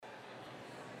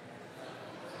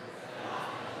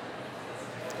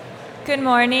Good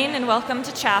morning and welcome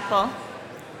to chapel.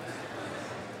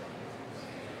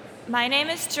 My name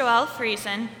is Joelle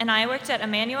Friesen, and I worked at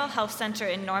Emmanuel Health Center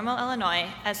in Normal, Illinois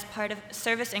as part of a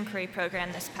service inquiry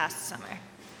program this past summer.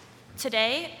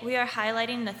 Today, we are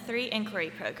highlighting the 3 inquiry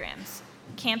programs,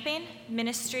 camping,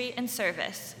 ministry, and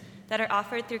service, that are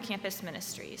offered through campus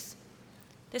ministries.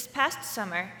 This past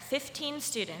summer, 15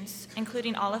 students,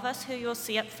 including all of us who you will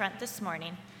see up front this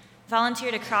morning,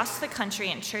 volunteered across the country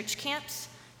in church camps,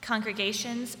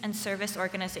 congregations, and service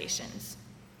organizations.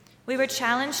 We were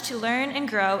challenged to learn and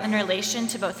grow in relation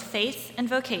to both faith and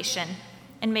vocation,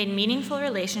 and made meaningful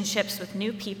relationships with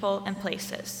new people and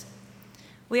places.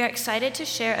 We are excited to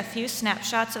share a few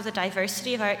snapshots of the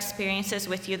diversity of our experiences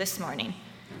with you this morning,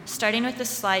 starting with the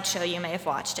slideshow you may have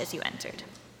watched as you entered.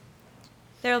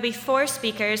 There will be 4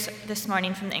 speakers this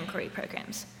morning from the inquiry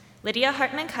programs. Lydia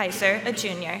Hartman-Kaiser, a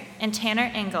junior, and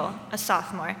Tanner Engel, a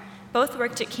sophomore, both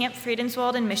worked at Camp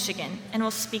Friedenswald in Michigan and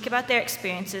will speak about their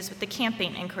experiences with the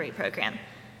camping inquiry program.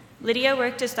 Lydia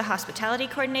worked as the hospitality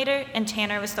coordinator, and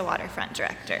Tanner was the waterfront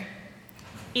director.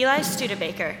 Eli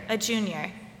Studebaker, a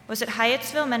junior, was at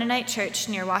Hyattsville Mennonite Church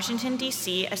near Washington,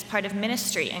 D.C. as part of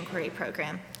ministry inquiry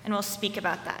program and will speak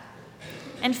about that.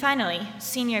 And finally,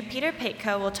 senior Peter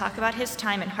Paitko will talk about his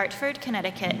time in Hartford,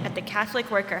 Connecticut at the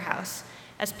Catholic Worker House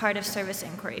as part of service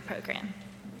inquiry program.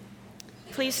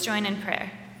 Please join in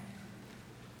prayer.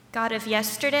 God of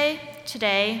yesterday,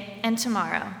 today, and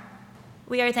tomorrow,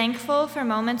 we are thankful for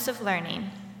moments of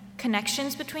learning,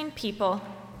 connections between people,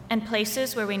 and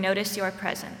places where we notice your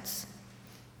presence.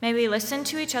 May we listen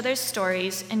to each other's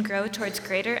stories and grow towards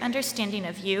greater understanding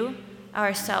of you,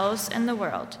 ourselves, and the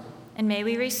world, and may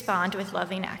we respond with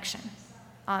loving action.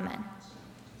 Amen.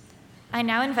 I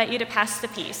now invite you to pass the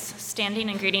peace, standing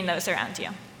and greeting those around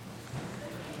you.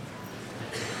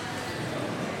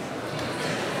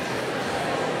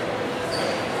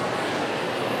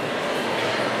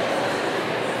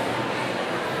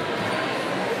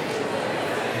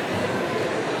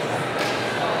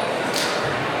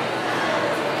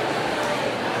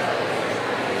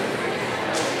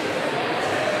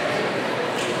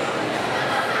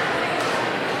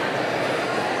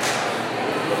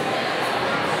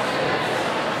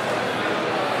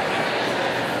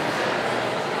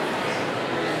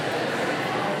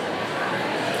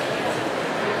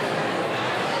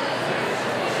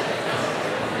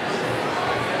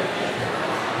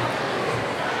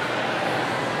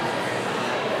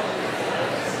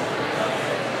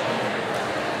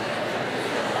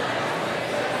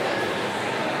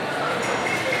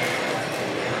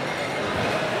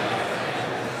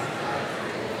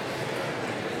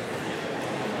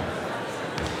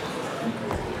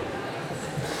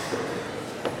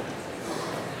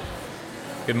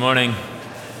 Good morning.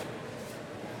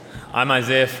 I'm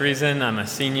Isaiah Friesen. I'm a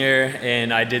senior,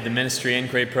 and I did the ministry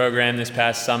inquiry program this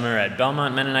past summer at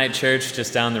Belmont Mennonite Church,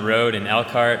 just down the road in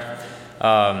Elkhart.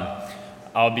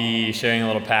 I'll be sharing a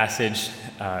little passage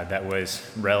that was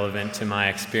relevant to my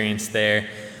experience there.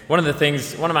 One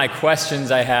of my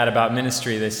questions I had about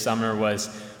ministry this summer was,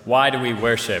 why do we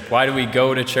worship? Why do we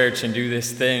go to church and do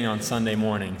this thing on Sunday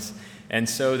mornings? And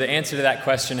so the answer to that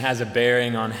question has a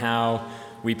bearing on how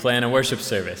we plan a worship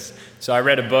service. So I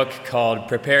read a book called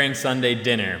Preparing Sunday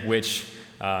Dinner, which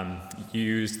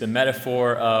used the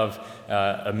metaphor of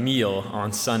a meal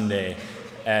on Sunday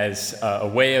as a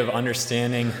way of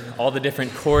understanding all the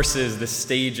different courses, the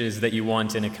stages that you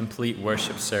want in a complete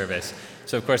worship service.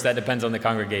 So of course that depends on the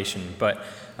congregation, but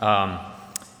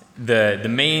the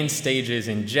main stages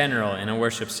in general in a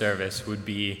worship service would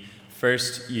be,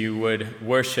 first you would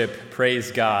worship,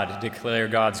 praise God, declare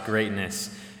God's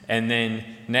greatness. And then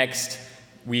next,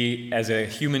 we as a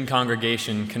human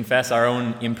congregation confess our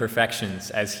own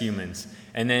imperfections as humans.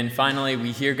 And then finally,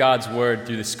 we hear God's word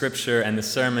through the scripture and the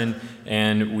sermon,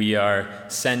 and we are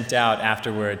sent out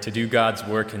afterward to do God's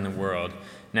work in the world.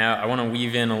 Now, I want to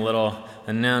weave in a little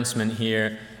announcement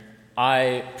here.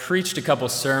 I preached a couple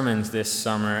sermons this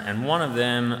summer, and one of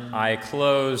them I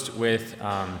closed with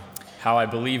how I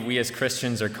believe we as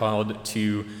Christians are called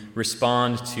to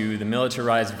respond to the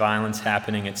militarized violence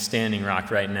happening at Standing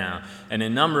Rock right now. And a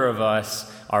number of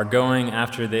us are going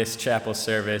after this chapel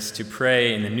service to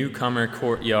pray in the newcomer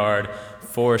courtyard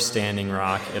for Standing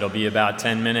Rock. It'll be about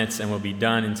 10 minutes and we'll be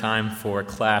done in time for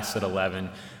class at 11.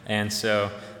 And so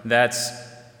that's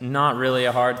not really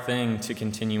a hard thing to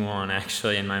continue on,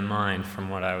 actually, in my mind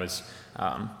from what I was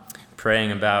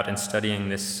praying about and studying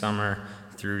this summer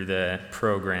through the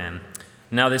program.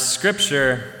 Now, this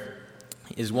scripture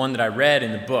is one that I read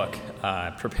in the book,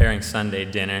 Preparing Sunday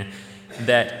Dinner,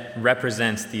 that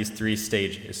represents these 3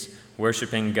 stages: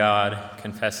 worshiping God,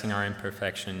 confessing our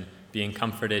imperfection, being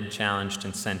comforted, challenged,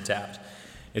 and sent out.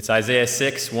 It's Isaiah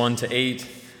 6, 1-8,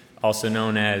 also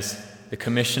known as the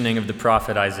commissioning of the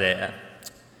prophet Isaiah.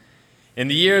 In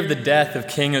the year of the death of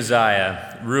King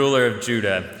Uzziah, ruler of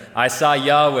Judah, I saw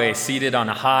Yahweh seated on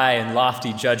a high and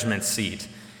lofty judgment seat,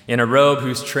 in a robe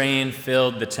whose train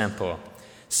filled the temple.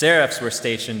 Seraphs were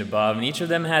stationed above, and each of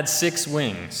them had 6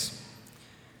 wings.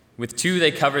 With 2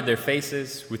 they covered their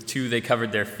faces, with 2 they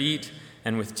covered their feet,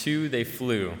 and with 2 they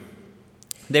flew.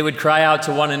 They would cry out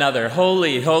to one another,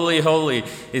 "Holy, holy, holy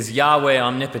is Yahweh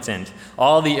omnipotent.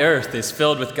 All the earth is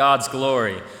filled with God's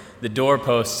glory." The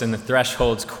doorposts and the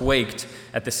thresholds quaked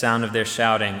at the sound of their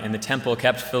shouting, and the temple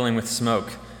kept filling with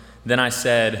smoke. Then I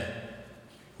said,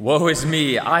 "Woe is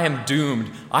me, I am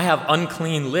doomed. I have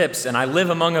unclean lips, and I live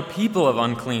among a people of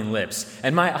unclean lips,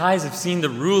 and my eyes have seen the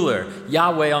ruler,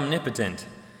 Yahweh omnipotent."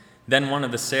 Then one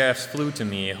of the seraphs flew to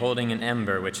me, holding an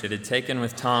ember which it had taken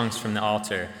with tongs from the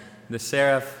altar. The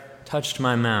seraph touched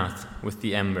my mouth with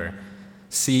the ember.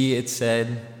 "See," it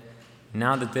said,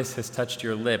 "now that this has touched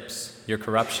your lips, your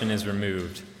corruption is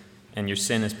removed, and your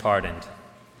sin is pardoned."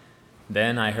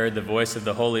 Then I heard the voice of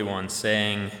the Holy One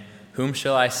saying, "Whom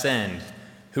shall I send?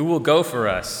 Who will go for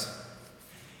us?"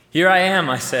 "Here I am,"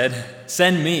 I said.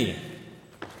 "Send me."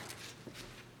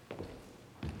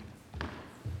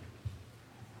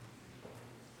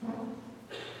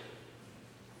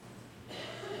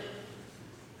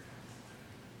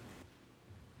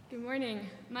 Good morning.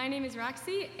 My name is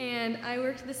Roxy, and I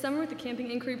worked this summer with the Camping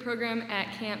Inquiry Program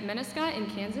at Camp Menascot in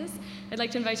Kansas. I'd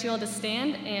like to invite you all to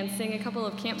stand and sing a couple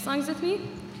of camp songs with me.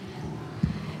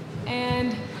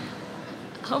 And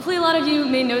hopefully a lot of you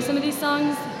may know some of these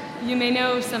songs. You may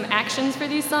know some actions for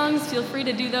these songs. Feel free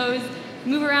to do those.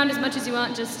 Move around as much as you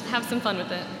want, just have some fun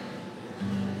with it.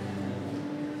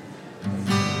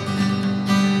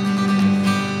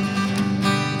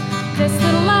 This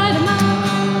little light of mine,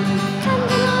 I'm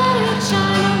gonna let it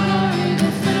shine, oh glory.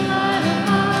 This little light of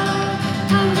mine,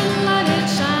 I'm gonna let it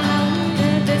shine,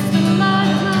 hallelujah. This little light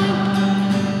of mine,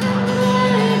 I'm gonna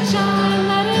let it shine,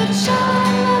 let it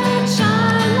shine, let it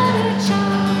shine, let it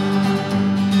shine.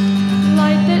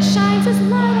 Light that shines is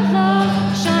light of love,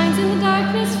 shines in the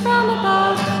darkness from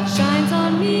above, shines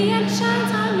on me and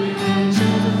shines on you and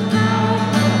shines with the power of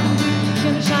love.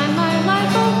 Gonna shine my light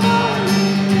before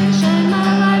you, shine my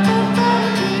light before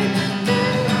you.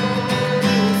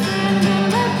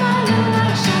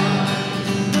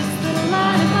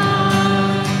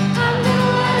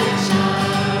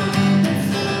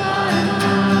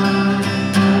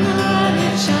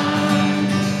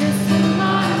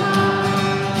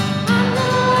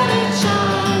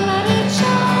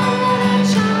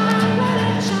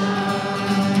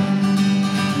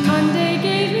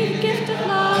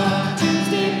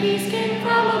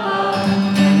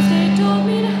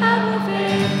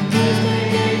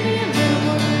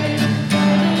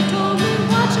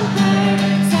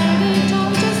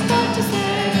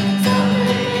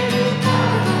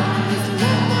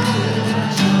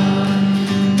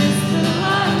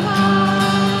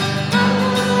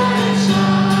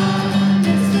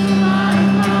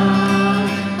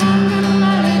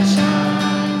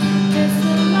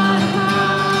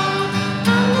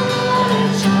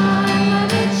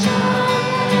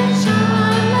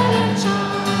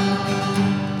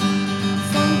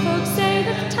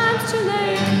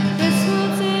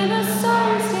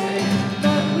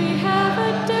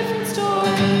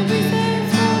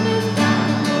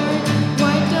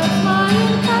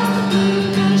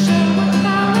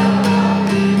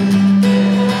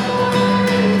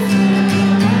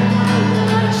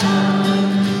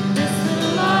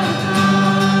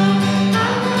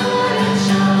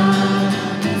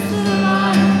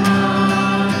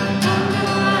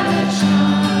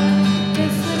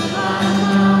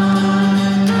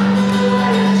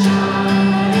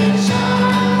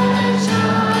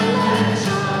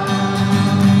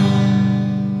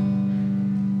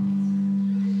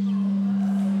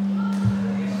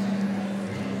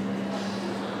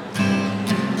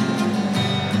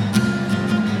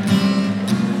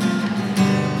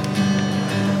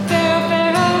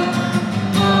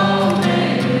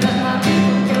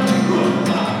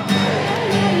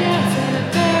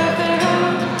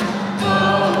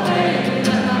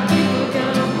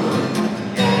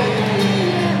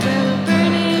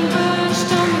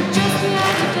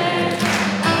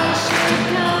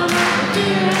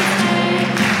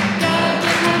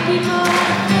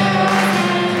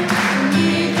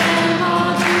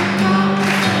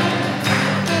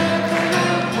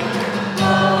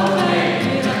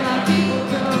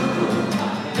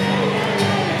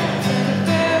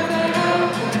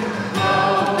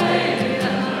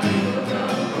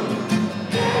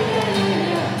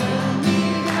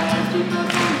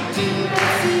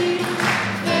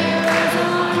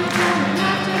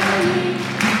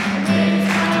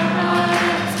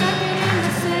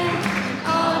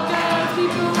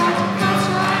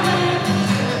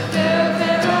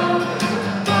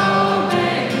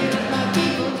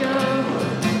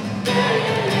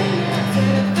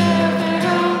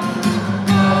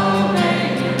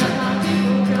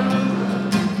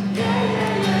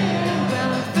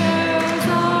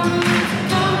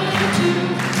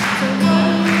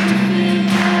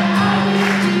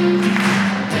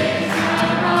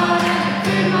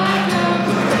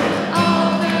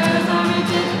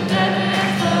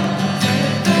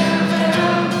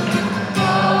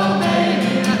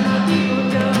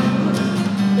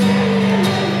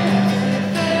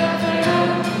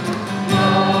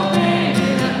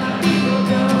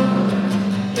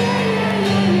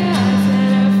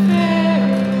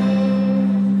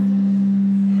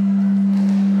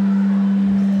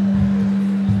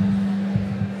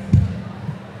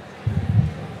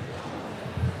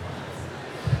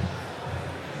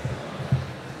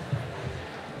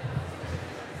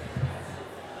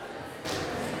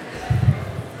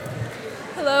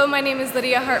 Hello, my name is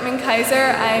Lydia Hartman Kaiser.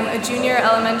 I'm a junior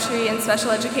elementary and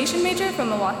special education major from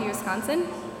Milwaukee, Wisconsin.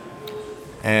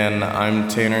 And I'm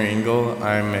Tanner Engel.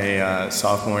 I'm a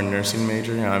sophomore nursing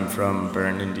major. I'm from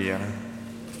Bern, Indiana.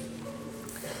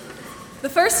 The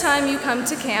first time you come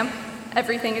to camp,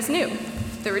 everything is new.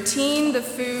 The routine, the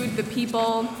food, the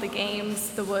people, the games,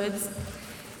 the woods.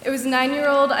 It was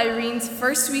 9-year-old Irene's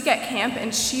first week at camp,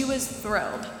 and she was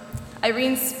thrilled.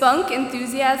 Irene's spunk,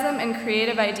 enthusiasm, and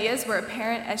creative ideas were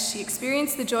apparent as she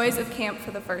experienced the joys of camp for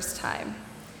the first time.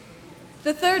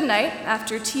 The third night,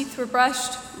 after teeth were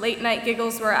brushed, late-night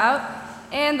giggles were out,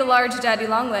 and the large daddy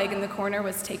longleg in the corner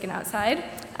was taken outside,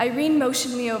 Irene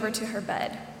motioned me over to her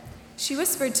bed. She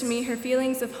whispered to me her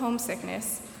feelings of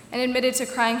homesickness and admitted to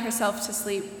crying herself to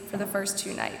sleep for the first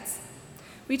 2 nights.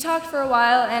 We talked for a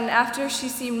while, and after she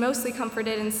seemed mostly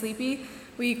comforted and sleepy,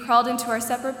 we crawled into our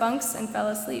separate bunks and fell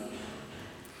asleep.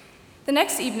 The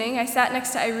next evening, I sat next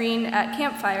to Irene at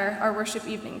campfire, our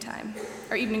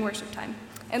evening worship time,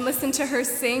 and listened to her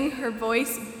sing, her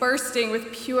voice bursting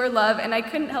with pure love, and I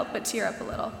couldn't help but tear up a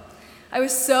little. I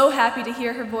was so happy to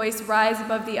hear her voice rise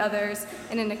above the others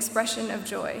in an expression of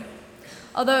joy.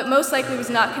 Although it most likely was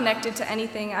not connected to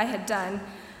anything I had done,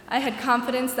 I had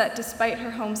confidence that despite her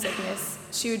homesickness,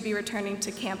 she would be returning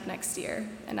to camp next year,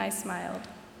 and I smiled.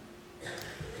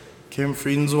 Camp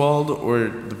Friedenswald, or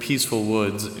the Peaceful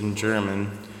Woods in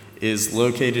German, is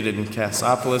located in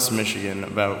Cassopolis, Michigan,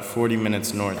 about 40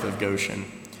 minutes north of Goshen.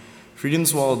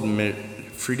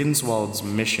 Friedenswald's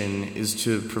mission is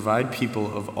to provide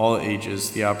people of all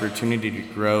ages the opportunity to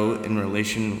grow in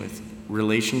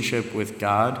relationship with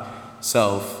God,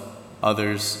 self,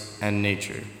 others, and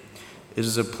nature. It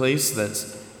is a place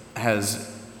that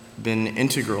has been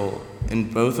integral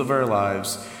in both of our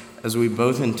lives, as we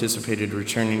both anticipated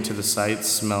returning to the sights,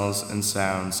 smells, and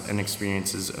sounds and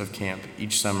experiences of camp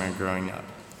each summer growing up.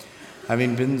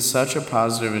 Having been such a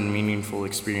positive and meaningful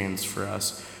experience for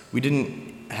us, we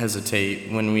didn't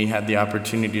hesitate when we had the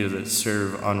opportunity to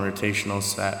serve on rotational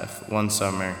staff one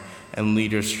summer and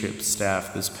leadership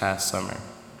staff this past summer.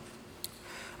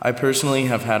 I personally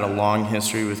have had a long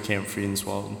history with Camp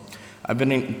Friedenswald. I've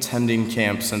been attending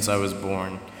camp since I was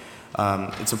born.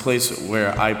 It's a place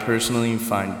where I personally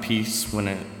find peace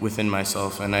within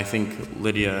myself, and I think,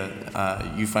 Lydia,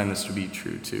 you find this to be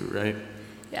true too, right?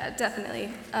 Yeah, definitely.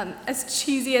 As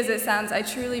cheesy as it sounds, I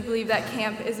truly believe that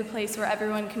camp is a place where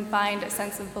everyone can find a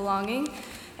sense of belonging,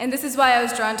 and this is why I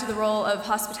was drawn to the role of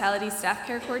hospitality staff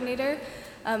care coordinator.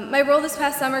 My role this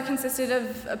past summer consisted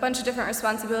of a bunch of different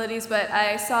responsibilities, but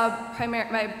I saw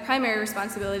my primary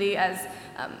responsibility as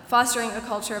fostering a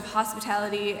culture of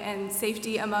hospitality and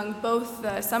safety among both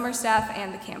the summer staff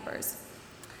and the campers.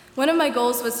 One of my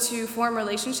goals was to form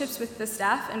relationships with the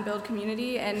staff and build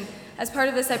community, and as part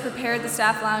of this I prepared the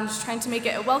staff lounge, trying to make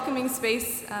it a welcoming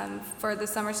space for the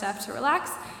summer staff to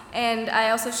relax, and I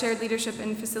also shared leadership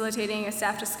in facilitating a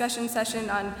staff discussion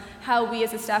session on how we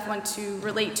as a staff want to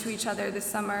relate to each other this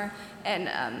summer, and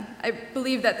I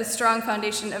believe that the strong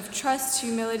foundation of trust,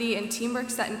 humility, and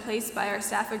teamwork set in place by our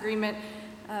staff agreement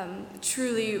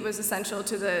truly was essential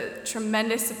to the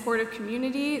tremendous supportive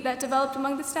community that developed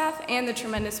among the staff and the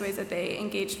tremendous ways that they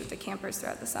engaged with the campers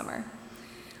throughout the summer.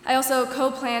 I also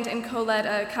co-planned and co-led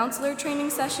a counselor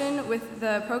training session with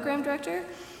the program director.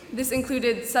 This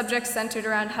included subjects centered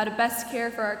around how to best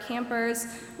care for our campers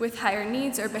with higher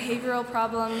needs or behavioral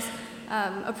problems,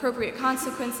 appropriate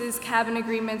consequences, cabin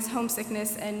agreements,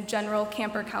 homesickness, and general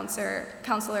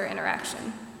camper-counselor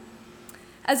interaction.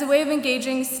 As a way of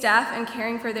engaging staff and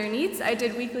caring for their needs, I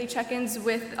did weekly check-ins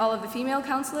with all of the female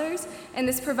counselors, and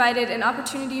this provided an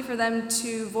opportunity for them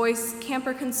to voice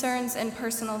camper concerns and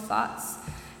personal thoughts.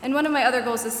 And one of my other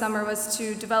goals this summer was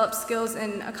to develop skills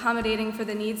in accommodating for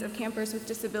the needs of campers with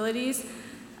disabilities,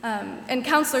 and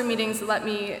counselor meetings let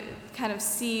me kind of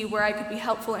see where I could be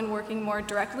helpful in working more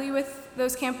directly with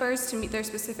those campers to meet their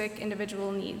specific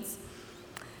individual needs.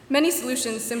 Many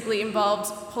solutions simply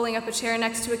involved pulling up a chair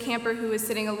next to a camper who was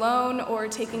sitting alone or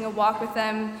taking a walk with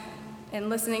them and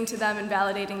listening to them and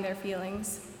validating their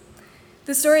feelings.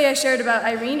 The story I shared about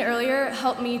Irene earlier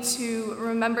helped me to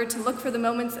remember to look for the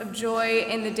moments of joy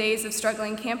in the days of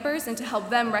struggling campers and to help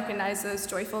them recognize those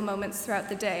joyful moments throughout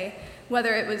the day,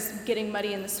 whether it was getting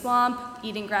muddy in the swamp,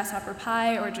 eating grasshopper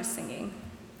pie, or just singing.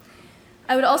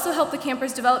 I would also help the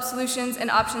campers develop solutions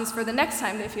and options for the next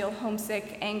time they feel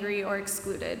homesick, angry, or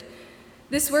excluded.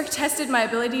 This work tested my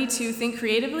ability to think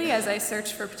creatively as I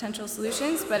searched for potential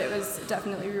solutions, but it was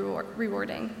definitely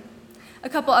rewarding. A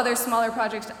couple other smaller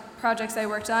projects I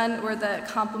worked on were the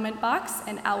Compliment Box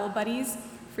and Owl Buddies.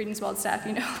 Friedenswald staff,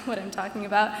 you know what I'm talking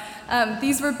about.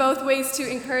 These were both ways to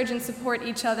encourage and support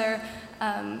each other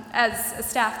as a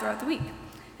staff throughout the week.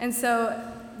 And so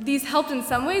these helped in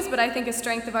some ways, but I think a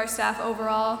strength of our staff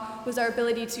overall was our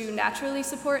ability to naturally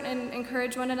support and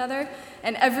encourage one another.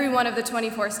 And every one of the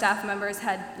 24 staff members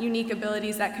had unique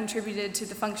abilities that contributed to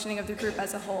the functioning of the group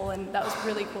as a whole, and that was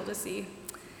really cool to see.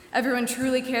 Everyone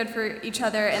truly cared for each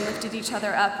other and lifted each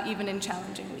other up, even in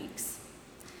challenging weeks.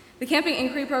 The Camping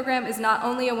Inquiry Program is not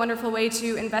only a wonderful way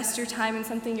to invest your time in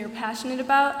something you're passionate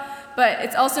about, but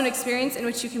it's also an experience in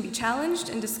which you can be challenged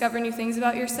and discover new things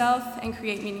about yourself and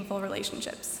create meaningful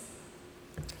relationships.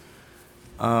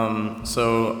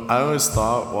 So I always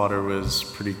thought water was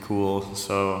pretty cool,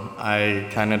 so I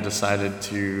kind of decided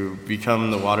to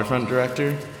become the waterfront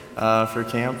director for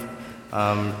camp,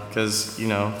 because,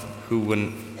 who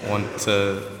wouldn't want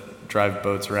to drive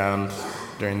boats around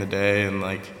during the day and,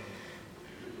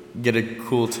 get a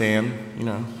cool tan,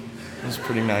 it was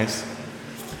pretty nice.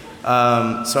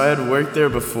 So I had worked there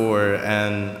before,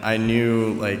 and I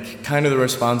knew, kind of the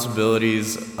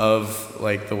responsibilities of,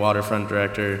 the waterfront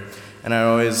director. And I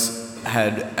always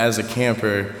had, as a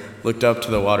camper, looked up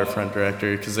to the waterfront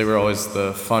director because they were always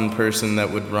the fun person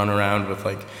that would run around with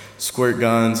squirt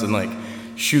guns and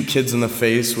shoot kids in the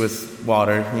face with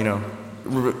water,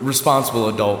 responsible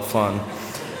adult fun.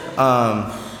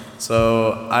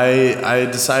 So I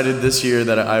decided this year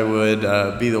that I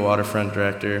would be the waterfront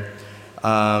director.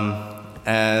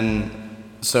 And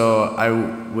so I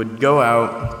would go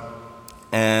out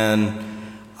and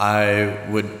I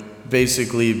would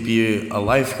basically be a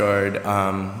lifeguard,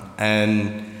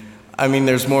 and I mean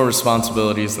there's more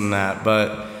responsibilities than that,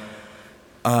 but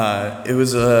it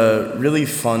was a really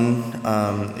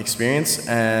fun experience,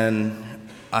 and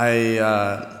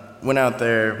I went out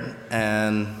there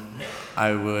and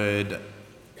I would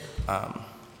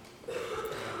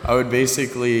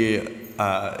basically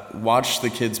watch the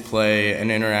kids play and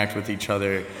interact with each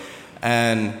other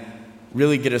and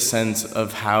really get a sense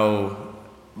of how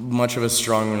much of a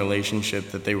strong relationship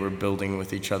that they were building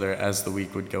with each other as the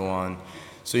week would go on.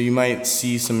 So you might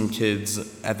see some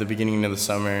kids at the beginning of the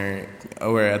summer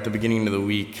or at the beginning of the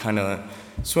week kind of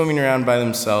swimming around by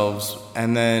themselves,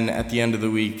 and then at the end of the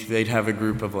week they'd have a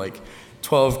group of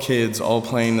 12 kids all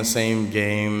playing the same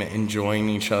game, enjoying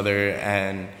each other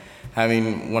and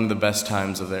having one of the best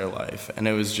times of their life. And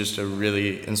it was just a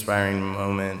really inspiring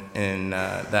moment in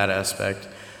that aspect.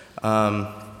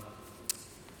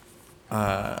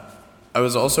 I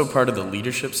was also part of the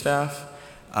leadership staff,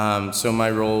 so my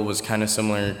role was kind of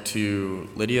similar to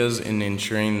Lydia's in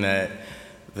ensuring that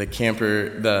the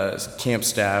camp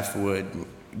staff would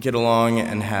get along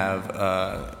and have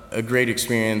a great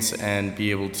experience and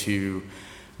be able to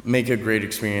make a great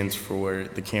experience for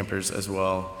the campers as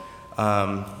well.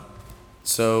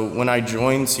 So when I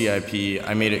joined CIP,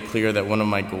 I made it clear that one of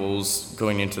my goals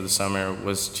going into the summer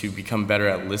was to become better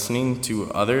at listening to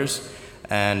others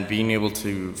and being able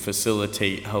to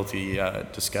facilitate healthy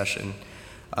discussion.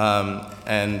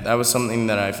 And that was something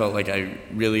that I felt like I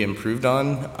really improved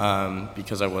on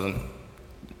because I wasn't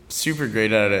super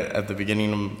great at it at the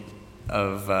beginning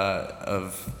of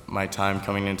my time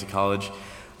coming into college.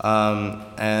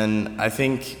 And I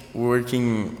think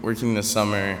working this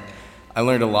summer, I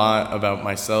learned a lot about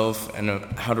myself and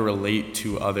how to relate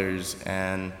to others,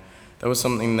 and that was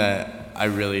something that I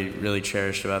really, really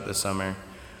cherished about this summer.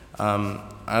 I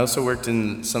also worked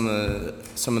in some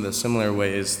of the similar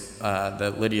ways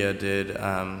that Lydia did,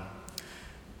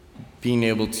 being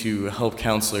able to help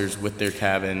counselors with their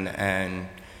cabin and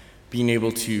being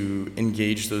able to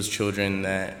engage those children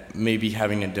that may be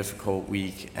having a difficult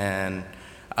week. And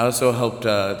I also helped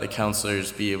the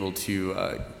counselors be able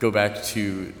to go back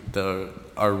to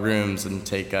our rooms and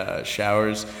take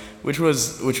showers, which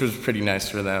was pretty nice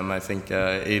for them. I think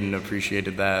Aiden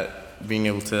appreciated that, being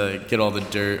able to get all the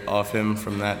dirt off him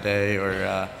from that day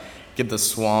or get the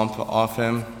swamp off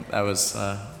him. That was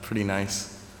pretty nice.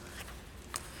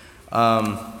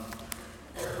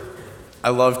 I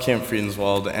love Camp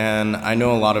Friedenswald, and I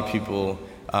know a lot of people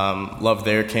love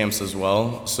their camps as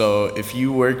well. So if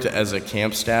you worked as a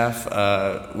camp staff,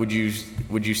 would you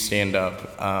stand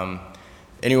up?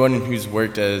 Anyone who's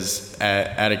worked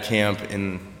at a camp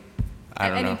in, I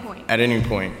don't know. At any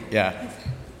point, yeah.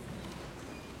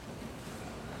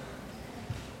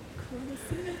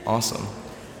 Awesome.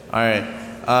 All right.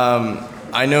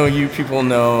 I know you people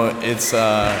know it's,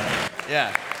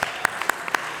 yeah.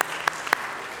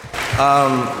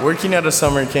 Working at a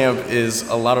summer camp is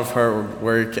a lot of hard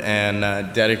work and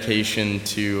dedication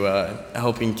to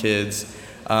helping kids,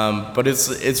 but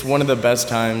it's one of the best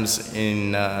times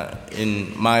in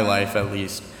my life, at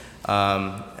least,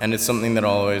 and it's something that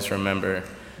I'll always remember.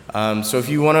 So if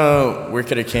you want to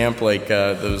work at a camp like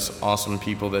those awesome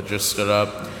people that just stood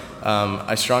up,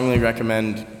 I strongly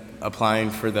recommend applying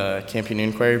for the Camping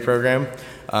Inquiry program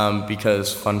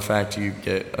because, fun fact, you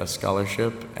get a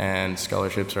scholarship, and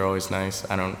scholarships are always nice.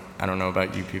 I don't know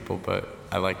about you people, but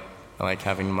I like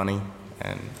having money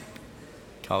and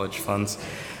college funds.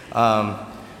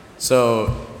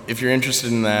 So if you're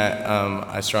interested in that,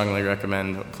 I strongly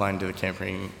recommend applying to the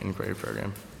Camping Inquiry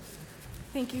program.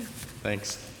 Thank you.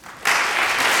 Thanks.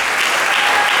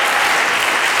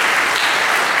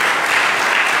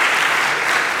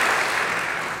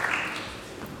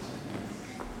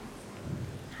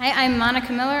 Hi, I'm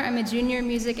Monica Miller. I'm a junior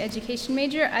music education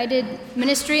major. I did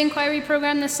ministry inquiry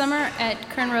program this summer at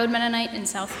Kern Road Mennonite in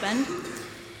South Bend.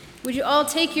 Would you all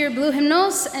take your blue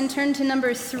hymnals and turn to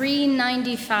number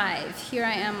 395? Here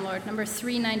I am, Lord, number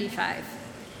 395.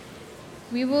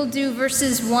 We will do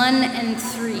verses 1 and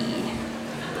 3.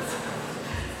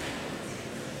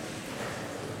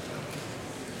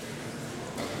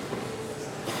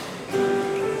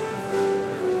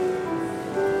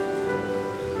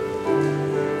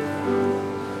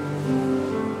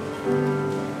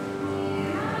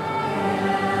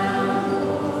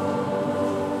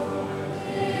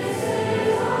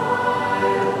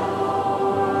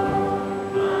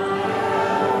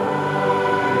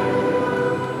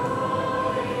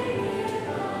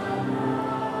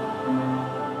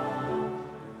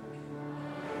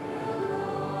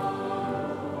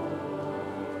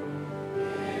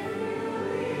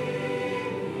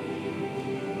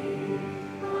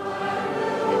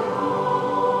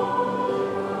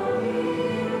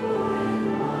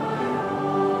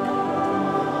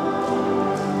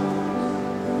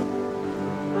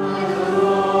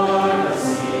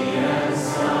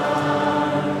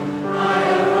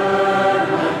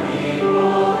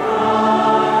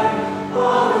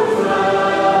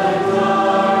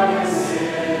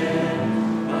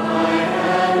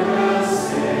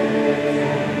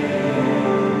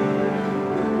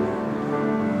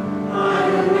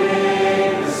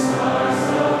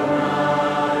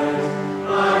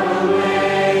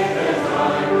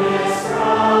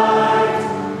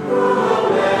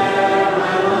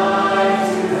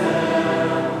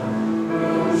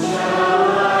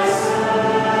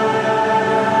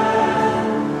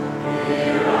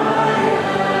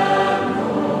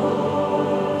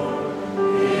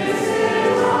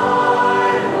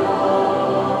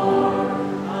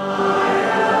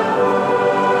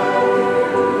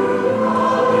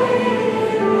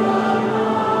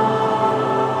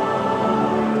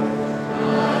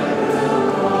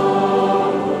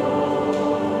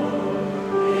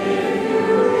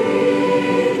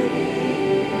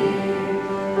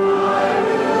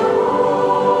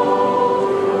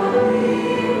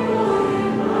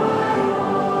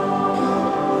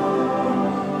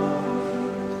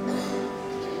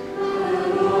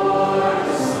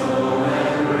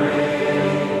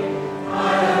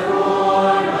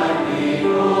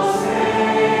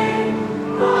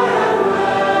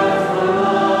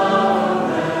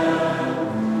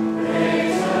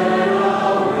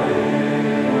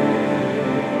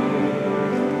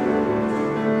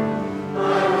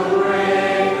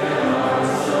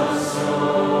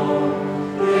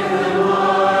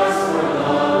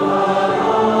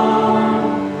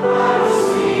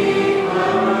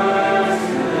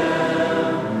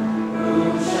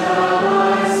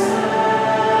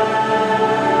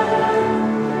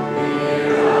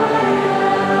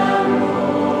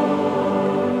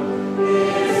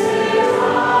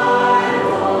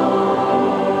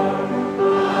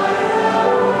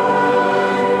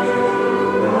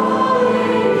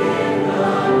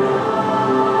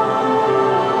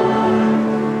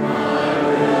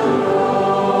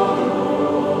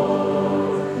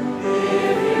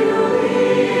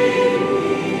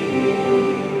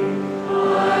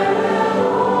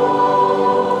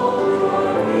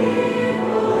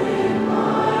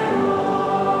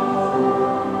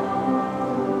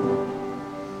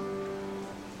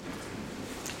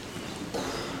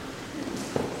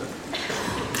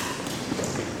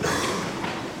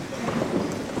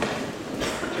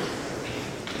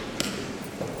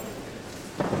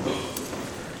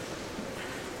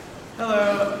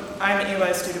 Hello, I'm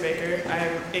Eli Studebaker.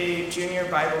 I'm a junior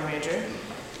Bible major,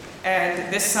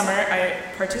 and this summer I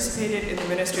participated in the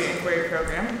Ministry Inquiry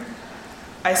program.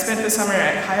 I spent the summer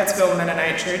at Hyattsville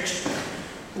Mennonite Church,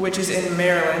 which is in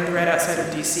Maryland, right outside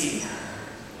of DC.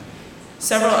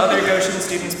 Several other Goshen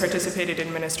students participated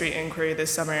in Ministry Inquiry this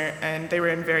summer, and they were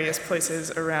in various places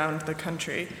around the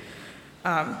country.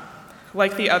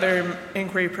 Like the other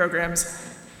inquiry programs,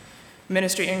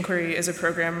 Ministry Inquiry is a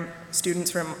program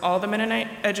students from all the Mennonite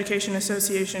Education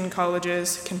Association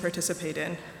colleges can participate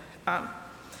in.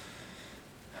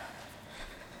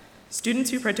 Students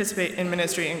who participate in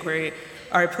Ministry Inquiry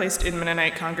are placed in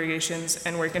Mennonite congregations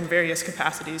and work in various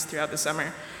capacities throughout the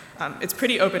summer. It's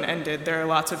pretty open-ended. There are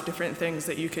lots of different things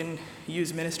that you can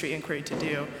use Ministry Inquiry to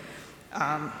do.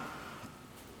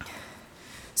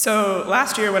 So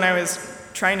last year when I was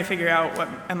trying to figure out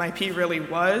what MIP really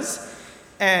was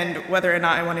and whether or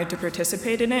not I wanted to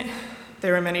participate in it,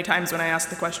 there were many times when I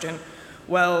asked the question,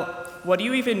 well, what do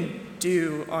you even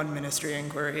do on Ministry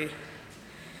Inquiry?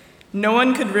 No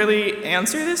one could really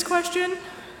answer this question,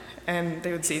 and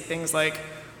they would say things like,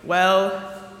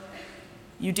 well,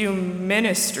 you do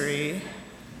ministry,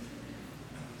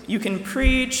 you can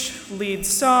preach, lead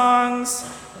songs.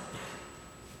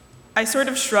 I sort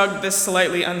of shrugged this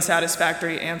slightly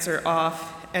unsatisfactory answer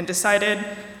off and decided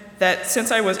that since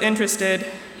I was interested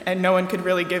and no one could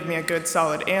really give me a good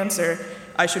solid answer,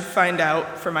 I should find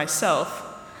out for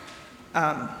myself.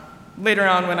 Later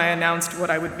on, when I announced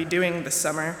what I would be doing this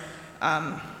summer,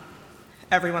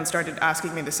 everyone started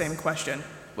asking me the same question.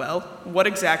 Well, what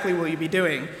exactly will you be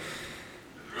doing?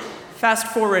 Fast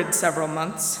forward several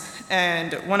months,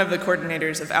 and one of the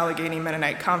coordinators of Allegheny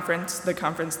Mennonite Conference, the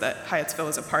conference that Hyattsville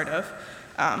is a part of,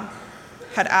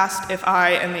 had asked if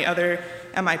I and the other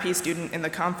MIP student in the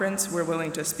conference were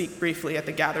willing to speak briefly at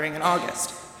the gathering in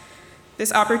August.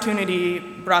 This opportunity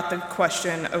brought the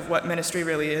question of what ministry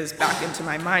really is back into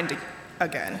my mind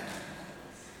again.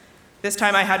 This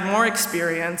time I had more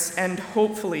experience and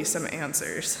hopefully some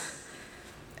answers.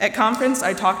 At conference,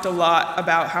 I talked a lot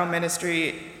about how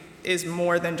ministry is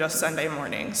more than just Sunday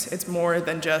mornings. It's more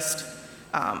than just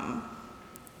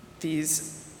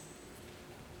these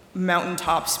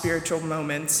mountaintop spiritual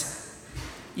moments.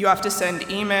 You have to send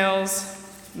emails,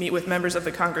 meet with members of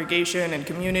the congregation and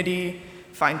community,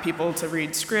 find people to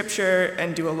read scripture,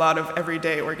 and do a lot of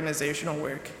everyday organizational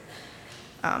work.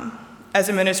 As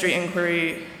a Ministry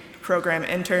Inquiry program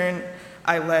intern,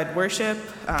 I led worship,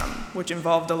 which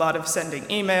involved a lot of sending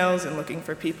emails and looking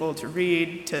for people to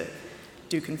read, to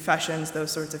do confessions,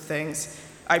 those sorts of things.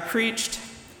 I preached,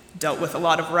 dealt with a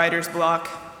lot of writer's block,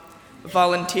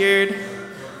 volunteered,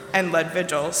 and led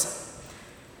vigils.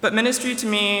 But ministry to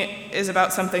me is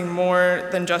about something more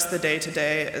than just the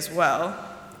day-to-day as well,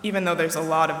 even though there's a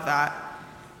lot of that,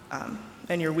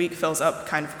 and your week fills up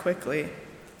kind of quickly.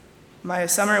 My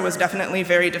summer was definitely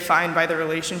very defined by the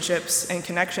relationships and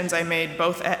connections I made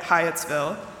both at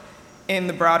Hyattsville, in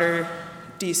the broader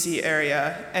DC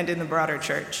area, and in the broader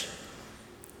church.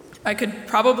 I could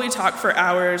probably talk for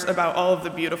hours about all of the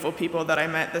beautiful people that I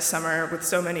met this summer with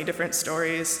so many different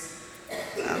stories.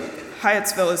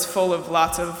 Hyattsville is full of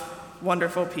lots of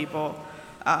wonderful people.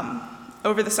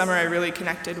 Over the summer, I really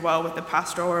connected well with the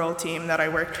pastoral team that I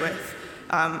worked with.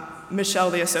 Michelle,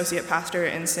 the associate pastor,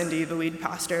 and Cindy, the lead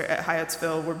pastor at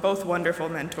Hyattsville, were both wonderful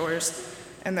mentors,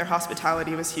 and their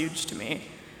hospitality was huge to me.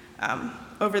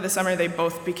 Over the summer, they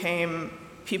both became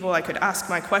people I could ask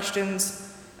my questions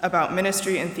about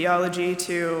ministry and theology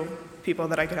to, people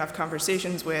that I could have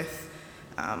conversations with,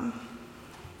 and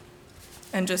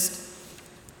just,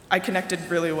 I connected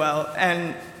really well.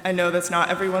 And I know that's not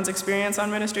everyone's experience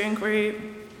on Ministry Inquiry,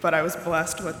 but I was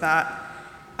blessed with that.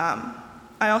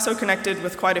 I also connected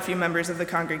with quite a few members of the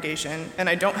congregation, and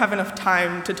I don't have enough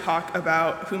time to talk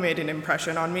about who made an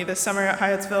impression on me this summer at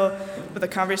Hyattsville, but the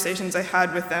conversations I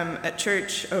had with them at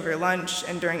church, over lunch,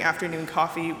 and during afternoon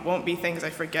coffee won't be things I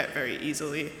forget very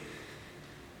easily.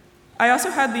 I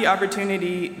also had the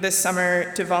opportunity this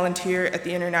summer to volunteer at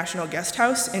the International Guest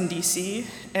House in DC,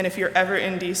 and if you're ever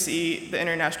in DC, the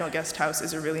International Guest House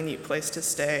is a really neat place to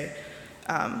stay.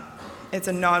 It's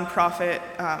a nonprofit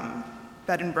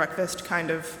bed and breakfast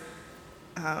kind of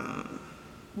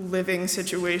living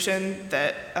situation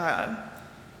that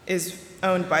is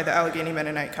owned by the Allegheny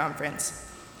Mennonite Conference.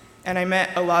 And I met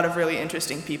a lot of really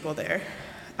interesting people there.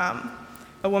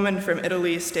 A woman from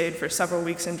Italy stayed for several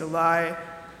weeks in July.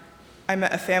 I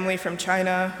met a family from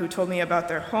China who told me about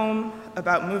their home,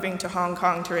 about moving to Hong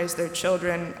Kong to raise their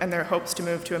children, and their hopes to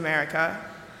move to America.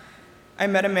 I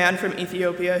met a man from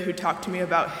Ethiopia who talked to me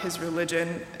about his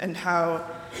religion and how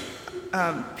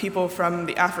people from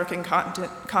the African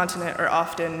continent are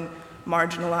often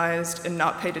marginalized and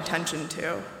not paid attention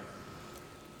to.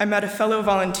 I met a fellow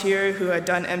volunteer who had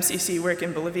done MCC work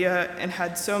in Bolivia and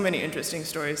had so many interesting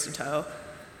stories to tell.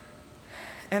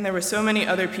 And there were so many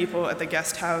other people at the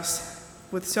guest house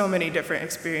with so many different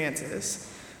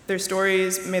experiences. Their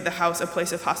stories made the house a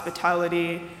place of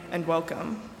hospitality and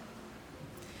welcome.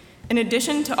 In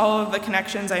addition to all of the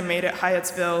connections I made at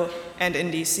Hyattsville and in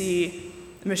DC,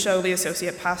 Michelle, the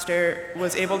associate pastor,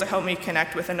 was able to help me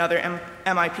connect with another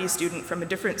MIP student from a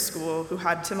different school who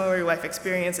had similar life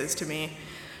experiences to me.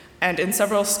 And in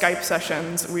several Skype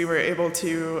sessions, we were able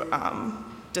to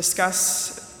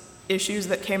discuss issues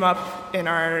that came up in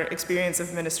our experience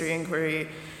of ministry inquiry.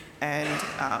 And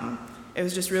it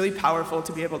was just really powerful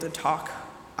to be able to talk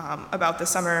about the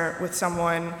summer with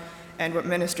someone and what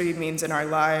ministry means in our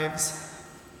lives.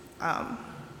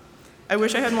 I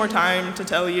wish I had more time to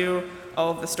tell you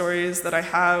all of the stories that I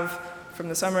have from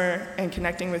the summer and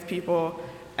connecting with people,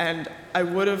 and I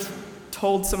would have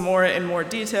told some more in more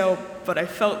detail, but I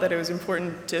felt that it was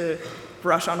important to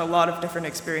brush on a lot of different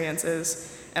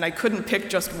experiences, and I couldn't pick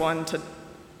just one to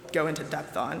go into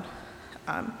depth on.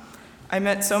 I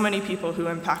met so many people who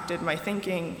impacted my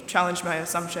thinking, challenged my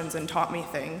assumptions, and taught me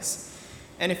things.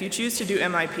 And if you choose to do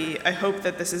MIP, I hope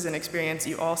that this is an experience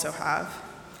you also have.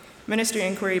 Ministry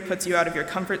inquiry puts you out of your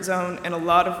comfort zone in a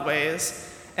lot of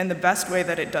ways, and the best way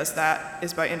that it does that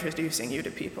is by introducing you to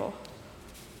people.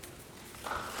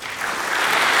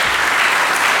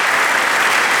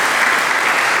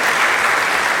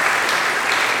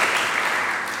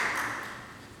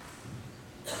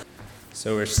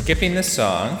 So we're skipping the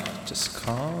song. Just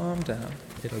calm down.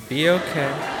 It'll be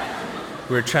okay.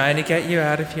 We're trying to get you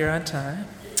out of here on time.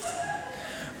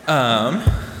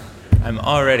 I'm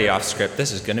already off script.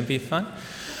 This is going to be fun.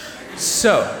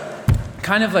 So,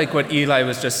 kind of like what Eli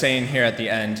was just saying here at the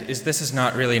end, is this is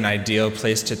not really an ideal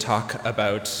place to talk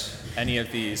about any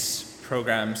of these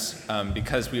programs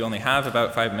because we only have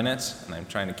about 5 minutes, and I'm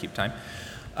trying to keep time.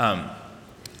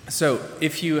 So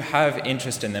if you have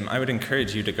interest in them, I would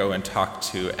encourage you to go and talk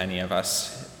to any of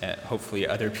us. Hopefully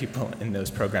other people in those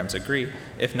programs agree.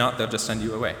 If not, they'll just send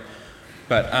you away.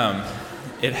 But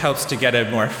it helps to get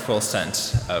a more full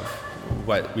sense of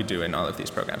what we do in all of these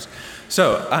programs.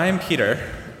 So I'm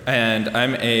Peter, and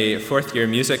I'm a fourth-year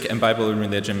music and Bible and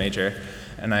religion major,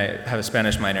 and I have a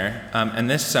Spanish minor. And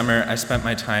this summer, I spent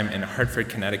my time in Hartford,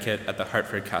 Connecticut at the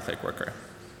Hartford Catholic Worker.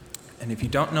 And if you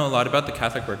don't know a lot about the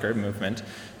Catholic Worker movement,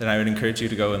 then I would encourage you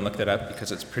to go and look that up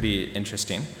because it's pretty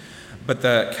interesting. But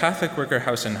the Catholic Worker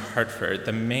House in Hartford,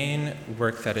 the main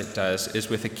work that it does is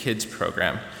with a kids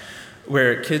program,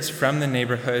 where kids from the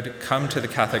neighborhood come to the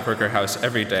Catholic Worker House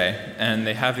every day, and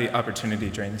they have the opportunity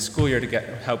during the school year to get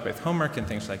help with homework and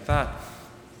things like that.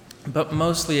 But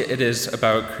mostly it is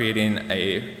about creating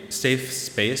a safe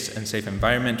space and safe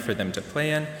environment for them to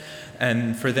play in,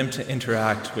 and for them to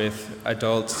interact with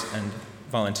adults and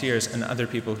volunteers and other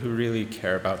people who really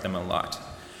care about them a lot.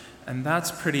 And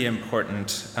that's pretty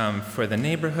important for the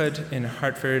neighborhood in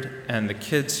Hartford and the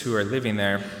kids who are living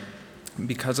there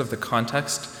because of the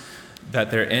context that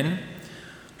they're in.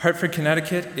 Hartford,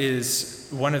 Connecticut is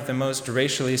one of the most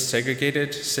racially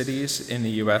segregated cities in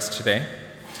the US today.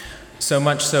 So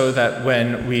much so that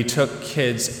when we took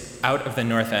kids out of the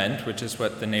North End, which is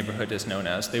what the neighborhood is known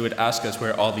as, they would ask us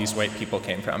where all these white people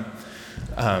came from.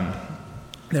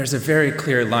 There's a very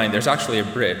clear line. There's actually a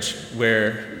bridge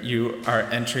where you are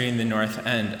entering the North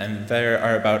End, and there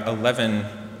are about 11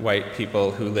 white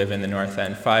people who live in the North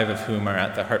End, 5 of whom are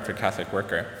at the Hartford Catholic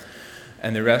Worker.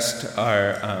 And the rest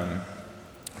are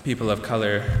people of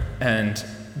color. And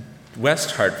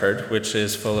West Hartford, which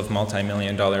is full of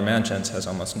multi-million-dollar mansions, has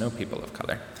almost no people of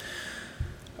color.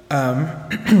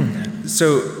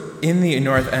 So in the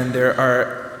North End,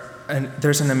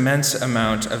 there's an immense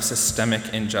amount of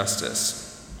systemic injustice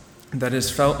that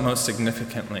is felt most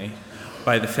significantly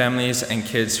by the families and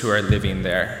kids who are living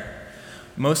there.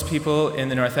 Most people in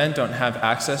the North End don't have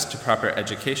access to proper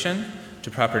education, to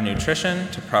proper nutrition,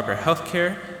 to proper health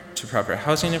care, to proper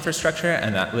housing infrastructure,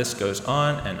 and that list goes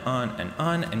on and on and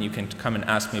on, and you can come and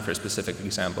ask me for specific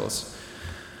examples.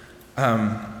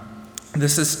 The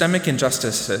systemic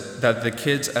injustice that the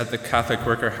kids at the Catholic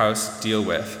Worker House deal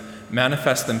with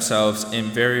manifest themselves in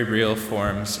very real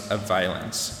forms of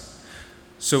violence.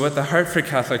 So what the Hartford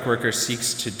Catholic Worker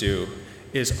seeks to do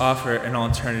is offer an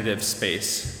alternative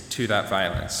space to that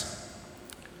violence.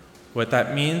 What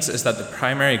that means is that the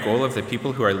primary goal of the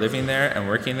people who are living there and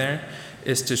working there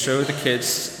is to show the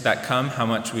kids that come how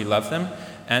much we love them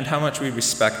and how much we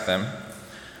respect them,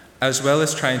 as well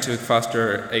as trying to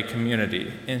foster a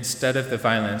community instead of the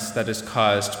violence that is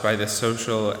caused by the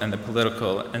social and the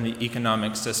political and the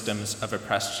economic systems of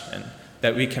oppression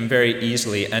that we can very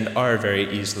easily and are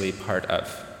very easily part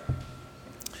of.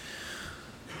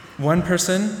 One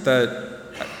person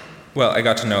I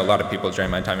got to know a lot of people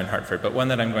during my time in Hartford, but one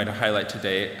that I'm going to highlight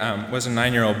today was a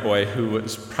 9-year-old boy who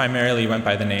primarily went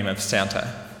by the name of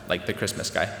Santa, like the Christmas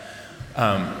guy.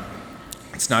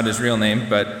 It's not his real name,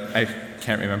 but I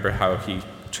can't remember how he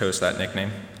chose that nickname.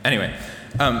 Anyway,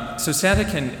 so Santa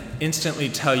can instantly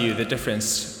tell you the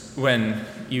difference when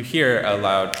you hear a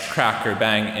loud crack or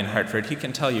bang in Hartford. He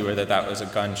can tell you whether that was a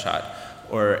gunshot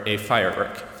or a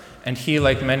firework. And he,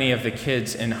 like many of the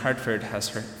kids in Hartford, has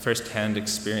firsthand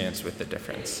experience with the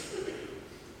difference.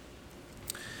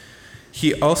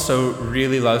 He also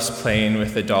really loves playing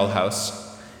with the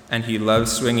dollhouse, and he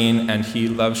loves swinging, and he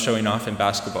loves showing off in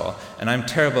basketball. And I'm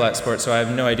terrible at sports, so I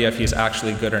have no idea if he's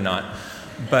actually good or not.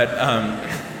 But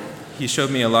he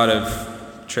showed me a lot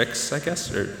of tricks, I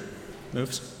guess, or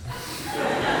moves.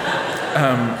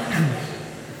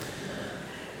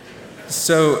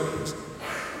 So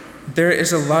there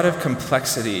is a lot of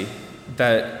complexity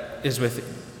that is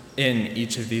within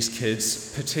each of these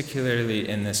kids, particularly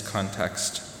in this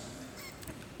context.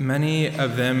 Many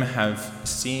of them have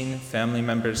seen family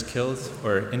members killed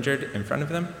or injured in front of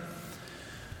them.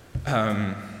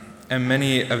 And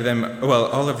many of them, well,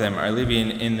 all of them are living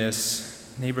in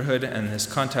this neighborhood and this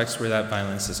context where that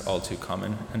violence is all too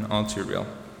common and all too real.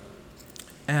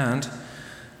 And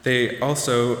they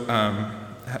also,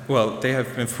 they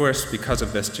have been forced because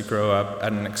of this to grow up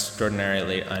at an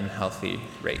extraordinarily unhealthy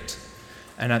rate.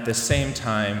 And at the same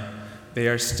time, they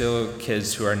are still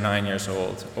kids who are 9 years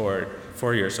old or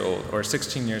 4 years old or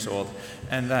 16 years old,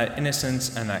 and that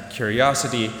innocence and that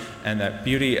curiosity and that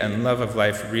beauty and love of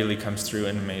life really comes through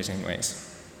in amazing ways.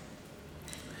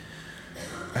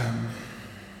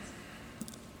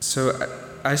 So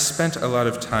I spent a lot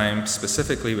of time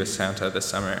specifically with Santa this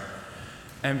summer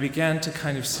and began to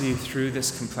kind of see through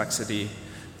this complexity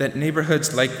that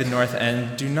neighborhoods like the North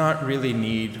End do not really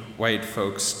need white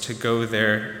folks to go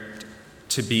there,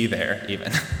 to be there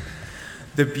even.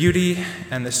 The beauty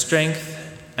and the strength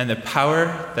and the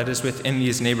power that is within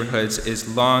these neighborhoods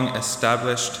is long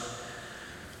established,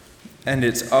 and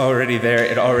it's already there,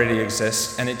 it already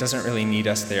exists, and it doesn't really need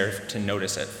us there to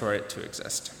notice it, for it to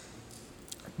exist.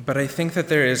 But I think that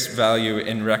there is value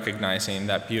in recognizing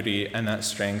that beauty and that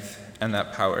strength and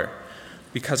that power,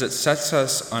 because it sets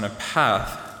us on a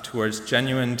path towards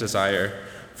genuine desire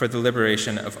for the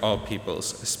liberation of all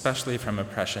peoples, especially from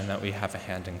oppression that we have a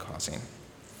hand in causing.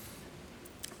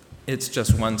 It's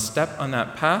just one step on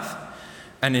that path,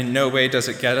 and in no way does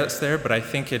it get us there, but I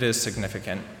think it is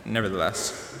significant,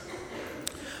 nevertheless.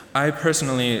 I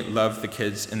personally love the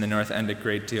kids in the North End a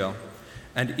great deal,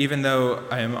 and even though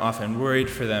I am often worried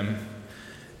for them,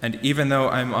 and even though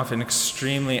I'm often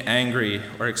extremely angry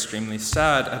or extremely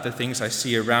sad at the things I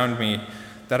see around me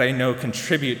that I know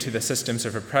contribute to the systems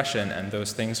of oppression, and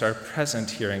those things are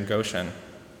present here in Goshen.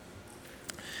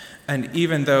 And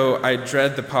even though I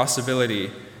dread the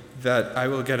possibility that I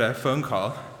will get a phone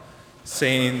call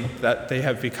saying that they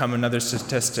have become another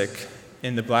statistic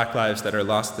in the Black lives that are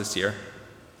lost this year,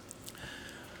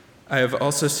 I have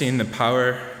also seen the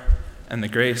power and the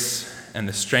grace and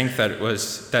the strength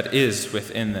that is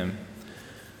within them.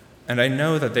 And I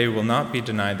know that they will not be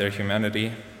denied their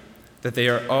humanity, that they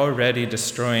are already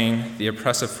destroying the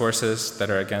oppressive forces that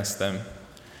are against them,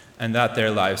 and that their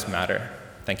lives matter.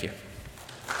 Thank you.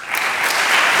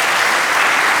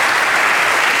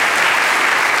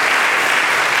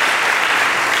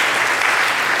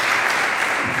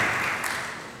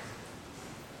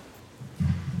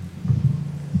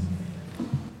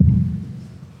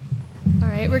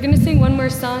 We're going to sing one more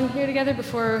song here together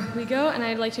before we go, and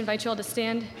I'd like to invite you all to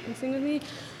stand and sing with me.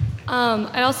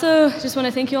 I also just want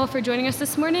to thank you all for joining us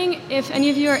this morning. If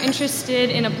any of you are interested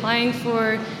in applying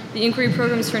for the inquiry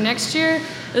programs for next year,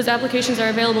 those applications are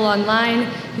available online.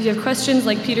 If you have questions,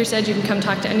 like Peter said, you can come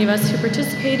talk to any of us who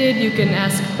participated. You can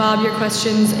ask Bob your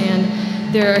questions,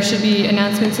 and there should be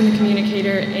announcements in the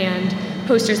communicator and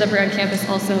posters up around campus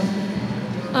also.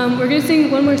 We're going to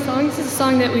sing one more song. This is a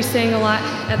song that we sang a lot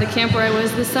at the camp where I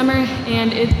was this summer,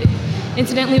 and it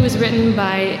incidentally was written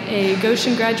by a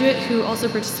Goshen graduate who also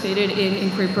participated in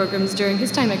inquiry programs during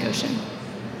his time at Goshen.